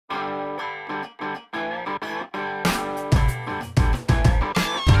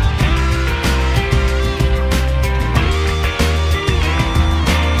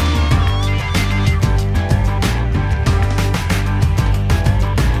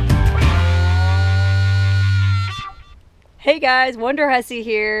Hey guys, Wonder Hussy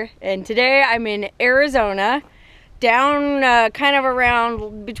here, and today I'm in Arizona, down kind of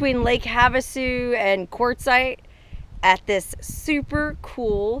around between Lake Havasu and Quartzsite at this super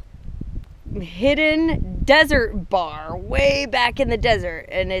cool hidden desert bar way back in the desert,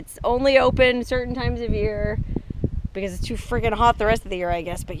 and it's only open certain times of year because it's too freaking hot the rest of the year, I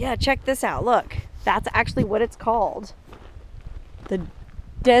guess. But yeah, check this out. Look, that's actually what it's called. The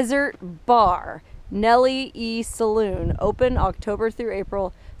Desert Bar. Nellie E. Saloon, open October through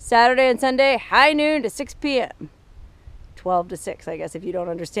April, Saturday and Sunday, high noon to 6 p.m. 12 to 6, I guess, if you don't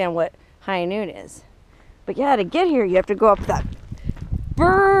understand what high noon is. But yeah, to get here, you have to go up that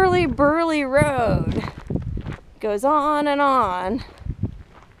burly road. Goes on and on,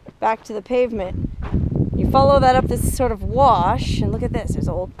 back to the pavement. You follow that up this sort of wash, and look at this. There's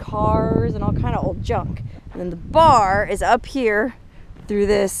old cars and all kind of old junk. And then the bar is up here through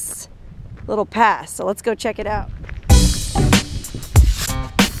this little pass, so let's go check it out.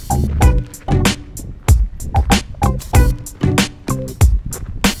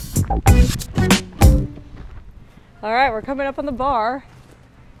 All right, we're coming up on the bar.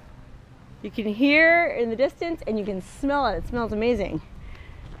 You can hear in the distance and you can smell it. It smells amazing.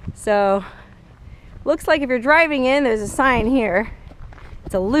 So looks like if you're driving in, there's a sign here.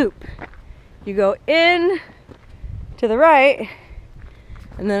 It's a loop. You go in to the right,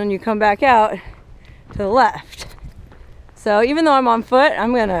 and then you come back out to the left. So even though I'm on foot,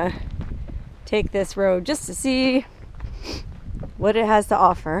 I'm gonna take this road just to see what it has to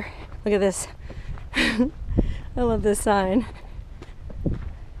offer. Look at this. I love this sign.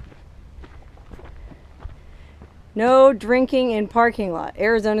 No drinking in parking lot,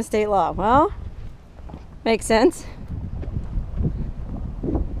 Arizona state law. Well, makes sense.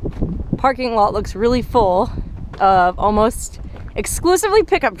 Parking lot looks really full of almost exclusively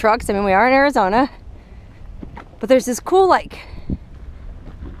pickup trucks. I mean, we are in Arizona, but there's this cool, like,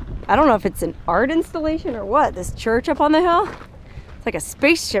 I don't know if it's an art installation or what, this church up on the hill. It's like a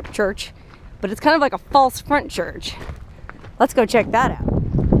spaceship church, but it's kind of like a false front church. Let's go check that out.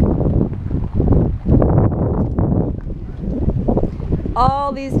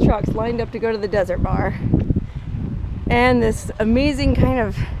 All these trucks lined up to go to the desert bar, and this amazing kind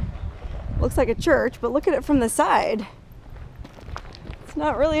of, looks like a church, but look at it from the side. It's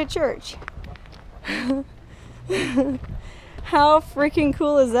not really a church. How freaking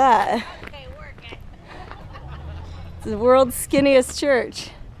cool is that? It's the world's skinniest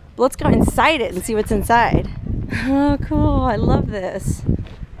church. But let's go inside it and see what's inside. Oh, cool. I love this.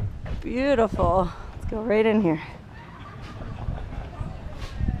 Beautiful. Let's go right in here.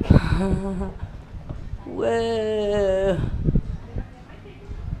 Whoa.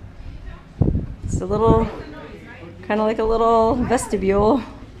 It's a little, kind of like a little vestibule.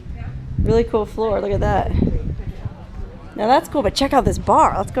 Really cool floor. Look at that. Now that's cool, but check out this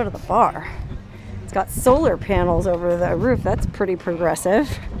bar. Let's go to the bar. It's got solar panels over the roof. That's pretty progressive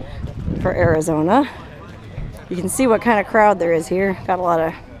for Arizona. You can see what kind of crowd there is here. Got a lot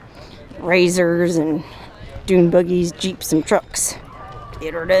of razors and dune buggies, jeeps, and trucks.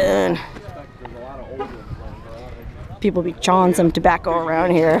 Get her done. People be chawing some tobacco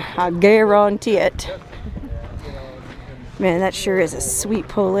around here. I guarantee it. Man, that sure is a sweet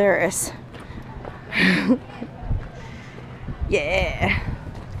Polaris. Yeah.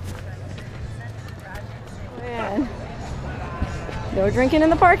 Man. No drinking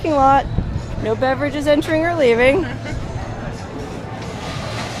in the parking lot. No beverages entering or leaving.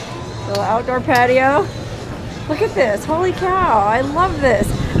 Little outdoor patio. Look at this. Holy cow. I love this.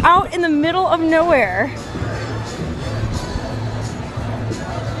 Out in the middle of nowhere.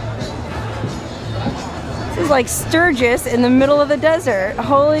 This is like Sturgis in the middle of the desert.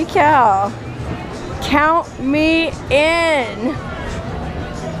 Holy cow. Count me in.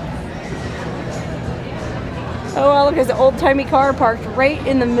 Oh wow, look, there's an old-timey car parked right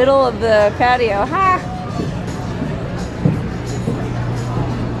in the middle of the patio. Ha!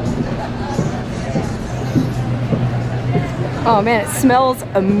 Oh man, it smells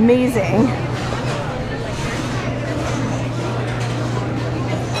amazing.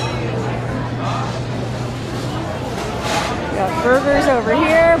 Got burgers over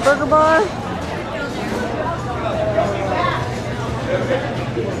here, burger bar.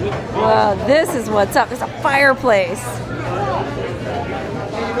 Wow, this is what's up. There's a fireplace.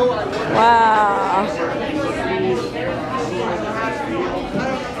 Wow.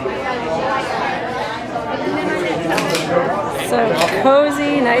 So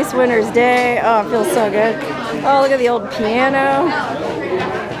cozy, nice winter's day. Oh, it feels so good. Oh, look at the old piano.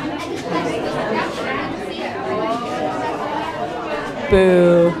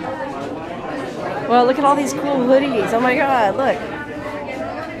 Boo. Well, look at all these cool hoodies. Oh my god, look.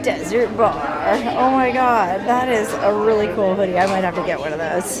 Desert Bar. Oh my god, that is a really cool hoodie. I might have to get one of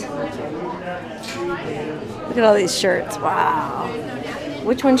those. Look at all these shirts. Wow.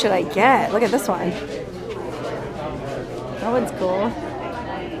 Which one should I get? Look at this one. That one's cool.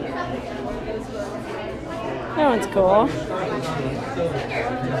 That one's cool.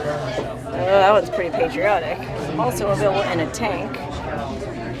 Oh, that one's pretty patriotic. Also available in a tank.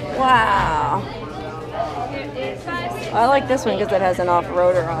 Wow. I like this one because it has an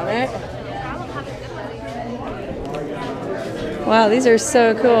off-roader on it. Wow, these are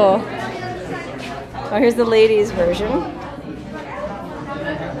so cool. Oh, here's the ladies version.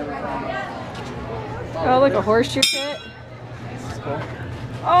 Oh, look, a horseshoe pit.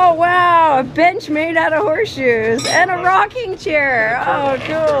 Oh, wow, a bench made out of horseshoes and a rocking chair. Oh,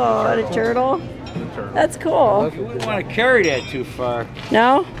 cool. And a turtle. That's cool. Well, you wouldn't want to carry that too far.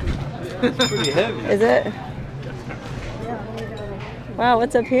 No? It's pretty heavy. Is it? Wow,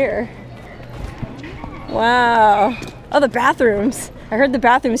 what's up here? Wow. Oh, the bathrooms. I heard the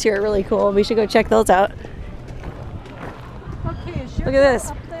bathrooms here are really cool. We should go check those out. Look at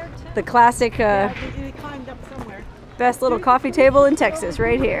this. The classic best little coffee table in Texas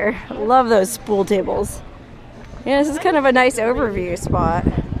right here. Love those spool tables. Yeah, this is kind of a nice overview spot.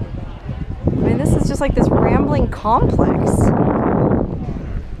 I mean, this is just like this rambling complex.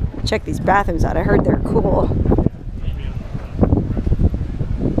 Check these bathrooms out. I heard they're cool.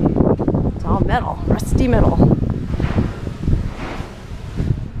 It's all metal, rusty metal.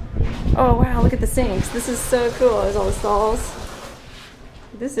 Oh wow, look at the sinks. This is so cool. There's all the stalls.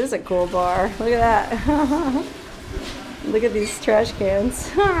 This is a cool bar. Look at that. Look at these trash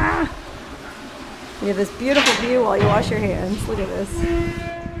cans. You have this beautiful view while you wash your hands. Look at this.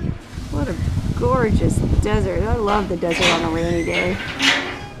 What a gorgeous desert. I love the desert on a rainy day.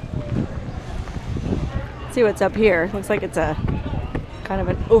 Let's see what's up here. Looks like it's a kind of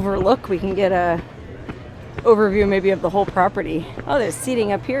an overlook. We can get a overview maybe of the whole property. Oh, there's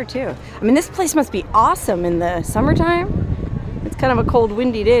seating up here too. I mean, this place must be awesome in the summertime. It's kind of a cold,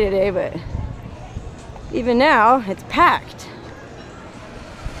 windy day today, but even now, it's packed.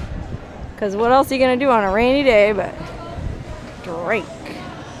 Because what else are you going to do on a rainy day but drink?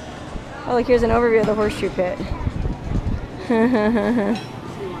 Oh, look, here's an overview of the horseshoe pit.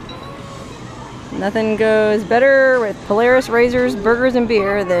 Nothing goes better with Polaris razors, burgers, and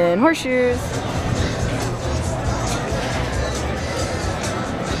beer than horseshoes.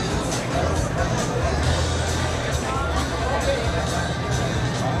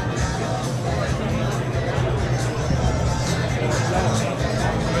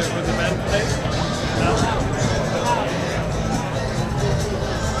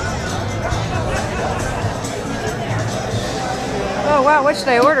 Oh wow, what should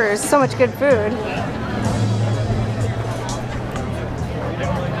I order? There's so much good food.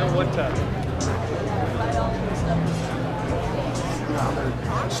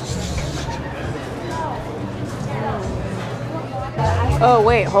 Oh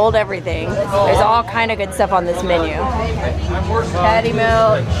wait, hold everything. There's all kind of good stuff on this menu. Patty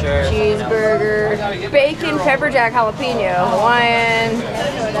melt, cheeseburger, bacon, pepper jack, jalapeno, Hawaiian.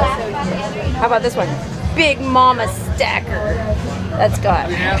 How about this one? Big Mama Stacker. That's got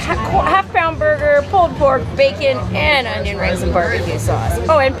half-pound burger, pulled pork, bacon, and onion rings and barbecue sauce.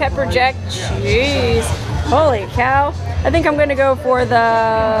 Oh, and pepper jack cheese. Holy cow. I think I'm gonna go for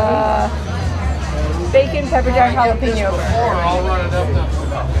the bacon, pepper jack, jalapeno.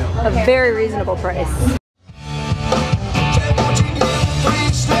 A very reasonable price.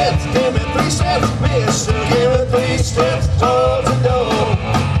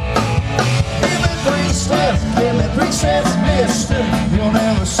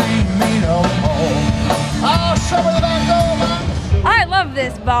 I love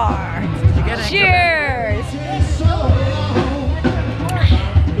this bar. Cheers!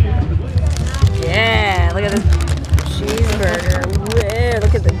 Yeah, look at this cheeseburger. Whoa,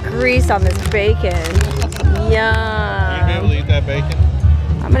 look at the grease on this bacon. Yum. You gonna be able to eat that bacon?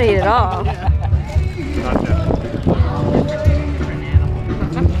 I'm gonna eat it all.